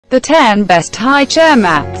The 10 best high chair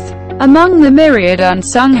mats. Among the myriad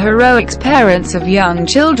unsung heroics parents of young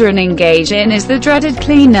children engage in is the dreaded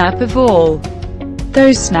cleanup of all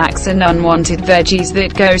those snacks and unwanted veggies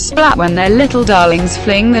that go splat when their little darlings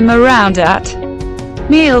fling them around at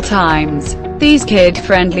meal times. These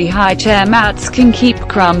kid-friendly high chair mats can keep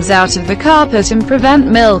crumbs out of the carpet and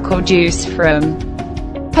prevent milk or juice from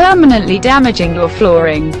permanently damaging your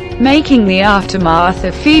flooring, making the aftermath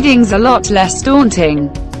of feedings a lot less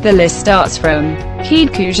daunting. The list starts from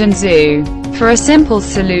Kidkujan Zoo. For a simple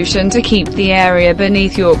solution to keep the area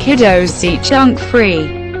beneath your kiddo's seat junk-free,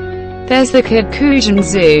 there's the Kidkujan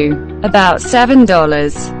Zoo, about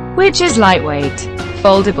 $7, which is lightweight,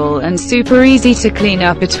 foldable and super easy to clean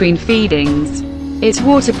up between feedings. It's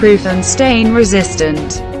waterproof and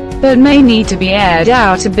stain-resistant, but may need to be aired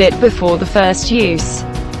out a bit before the first use.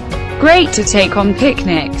 Great to take on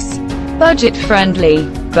picnics. Budget-friendly,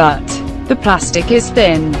 but the plastic is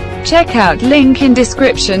thin. Check out link in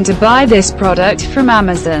description to buy this product from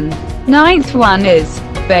Amazon. Ninth one is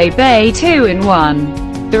Bebe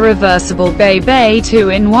 2-in-1. The reversible Bebe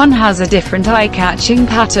 2-in-1 has a different eye-catching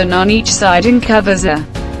pattern on each side and covers a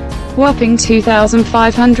whopping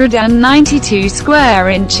 2,592 square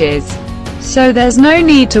inches. So there's no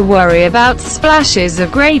need to worry about splashes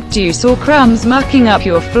of grape juice or crumbs mucking up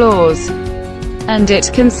your floors. And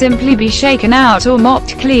it can simply be shaken out or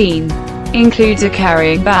mopped clean. Includes a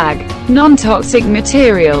carrying bag, non-toxic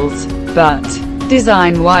materials, but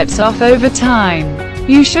design wipes off over time.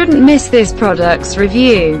 You shouldn't miss this product's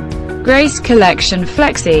review. Grace Collection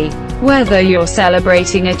Flexi. Whether you're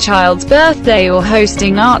celebrating a child's birthday or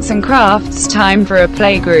hosting arts and crafts time for a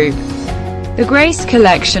playgroup, the Grace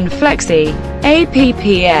Collection Flexi,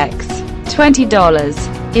 APPX,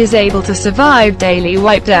 $20, is able to survive daily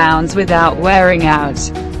wipe-downs without wearing out.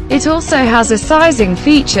 It also has a sizing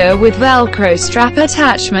feature with Velcro strap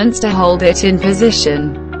attachments to hold it in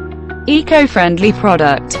position. Eco-friendly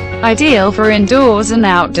product. Ideal for indoors and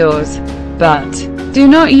outdoors. But do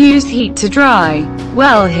not use heat to dry.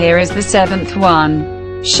 Well, here is the 7th one.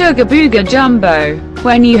 Sugar Booger Jumbo.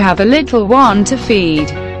 When you have a little one to feed,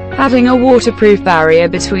 having a waterproof barrier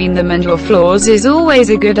between them and your floors is always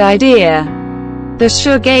a good idea. The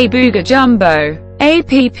Sugar Booger Jumbo,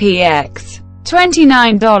 APPX,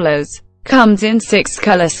 $29, comes in 6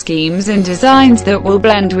 color schemes and designs that will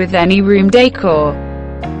blend with any room decor,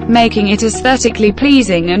 making it aesthetically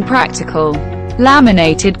pleasing and practical.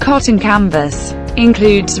 Laminated cotton canvas.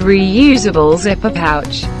 Includes reusable zipper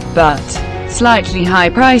pouch, but slightly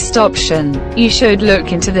high-priced option. You should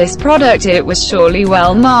look into this product, it was surely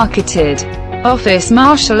well marketed. Office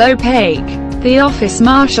Marshall Opaque. The Office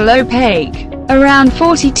Marshall Opaque, around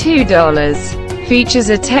 $42. Features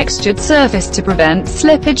a textured surface to prevent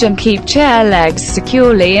slippage and keep chair legs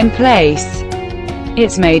securely in place.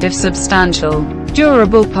 It's made of substantial,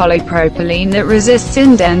 durable polypropylene that resists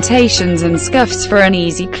indentations and scuffs for an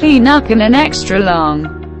easy cleanup and an extra long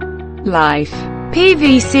life.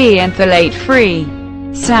 PVC and phthalate-free.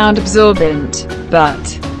 Sound absorbent, but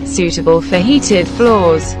suitable for heated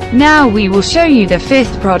floors. Now we will show you the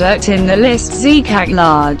 5th product in the list, Zcac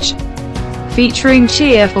Large. Featuring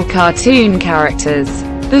cheerful cartoon characters.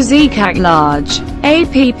 The Zcac Large,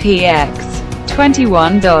 APPX,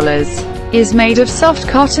 $21, is made of soft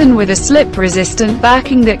cotton with a slip-resistant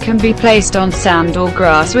backing that can be placed on sand or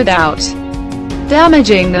grass without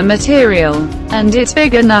damaging the material, and it's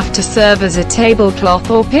big enough to serve as a tablecloth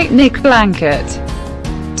or picnic blanket.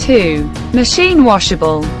 2. Machine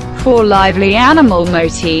washable. 4 lively animal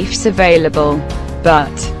motifs available.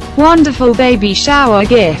 But wonderful baby shower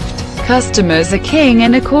gift. Customers are king,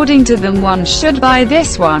 and according to them one should buy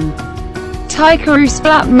this one. Taikaru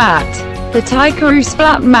Splat Mat. The Taikaru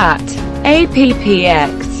Splat Mat,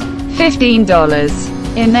 APPX,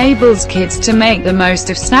 $15, enables kids to make the most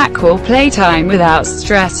of snack or playtime without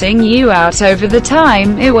stressing you out over the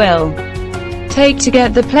time it will take to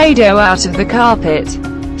get the Play-Doh out of the carpet.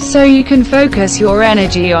 So you can focus your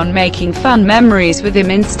energy on making fun memories with him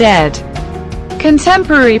instead.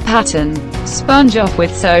 Contemporary pattern. Sponge off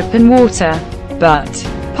with soap and water, but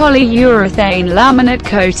polyurethane laminate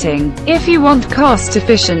coating. If you want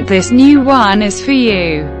cost-efficient, this new one is for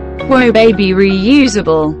you. Whoa baby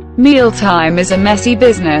reusable. Mealtime is a messy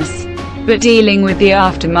business, but dealing with the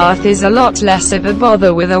aftermath is a lot less of a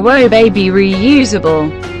bother with a Whoa baby reusable.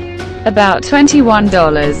 About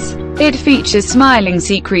 $21. It features smiling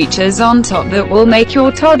sea creatures on top that will make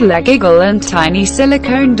your toddler giggle and tiny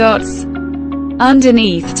silicone dots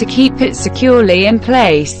underneath to keep it securely in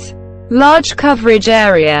place. Large coverage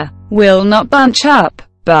area. Will not bunch up,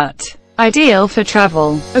 but ideal for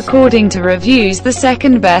travel. According to reviews, the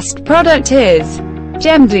second best product is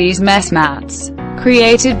Gembli's Mess Mats.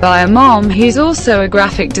 Created by a mom who's also a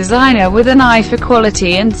graphic designer with an eye for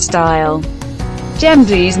quality and style.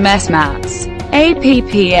 Gembli's Mess Mats.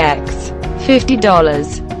 APPX.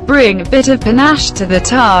 $50. Bring a bit of panache to the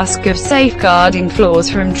task of safeguarding floors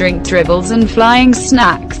from drink dribbles and flying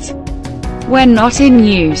snacks. When not in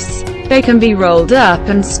use, they can be rolled up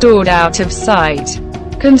and stored out of sight.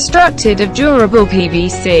 Constructed of durable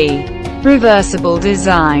PVC. Reversible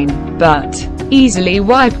design, but easily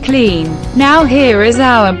wipe clean. Now here is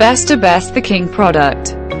our best the king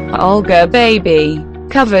product. Olga Baby.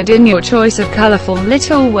 Covered in your choice of colorful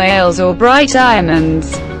little whales or bright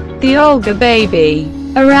diamonds. The Olga Baby,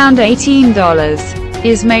 around $18,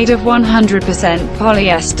 is made of 100%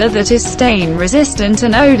 polyester that is stain resistant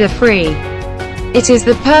and odor free. It is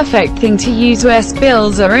the perfect thing to use where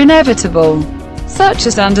spills are inevitable, such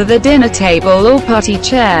as under the dinner table or potty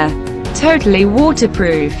chair. Totally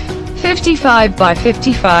waterproof. 55 by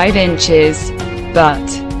 55 inches. Butt.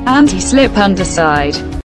 Anti-slip underside.